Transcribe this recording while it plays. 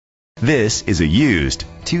This is a used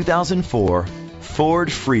 2004 Ford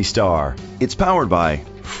Freestar. It's powered by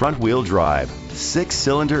front-wheel drive,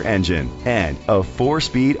 6-cylinder engine, and a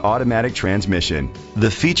 4-speed automatic transmission. The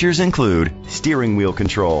features include steering wheel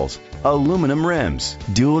controls, aluminum rims,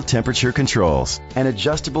 dual temperature controls, an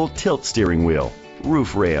adjustable tilt steering wheel,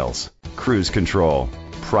 roof rails, cruise control,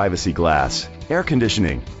 privacy glass, air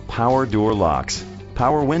conditioning, power door locks,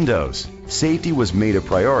 power windows. Safety was made a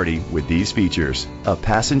priority with these features: a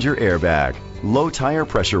passenger airbag, low tire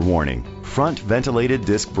pressure warning, front ventilated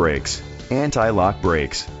disc brakes, anti-lock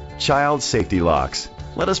brakes, child safety locks.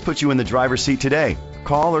 Let us put you in the driver's seat today.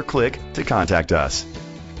 Call or click to contact us.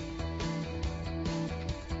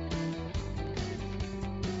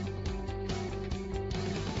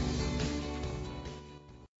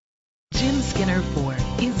 Ford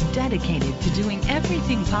is dedicated to doing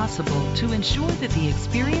everything possible to ensure that the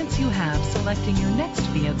experience you have selecting your next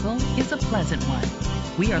vehicle is a pleasant one.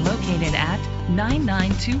 We are located at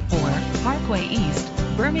 9924 Parkway East,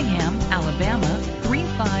 Birmingham, Alabama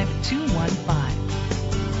 35215.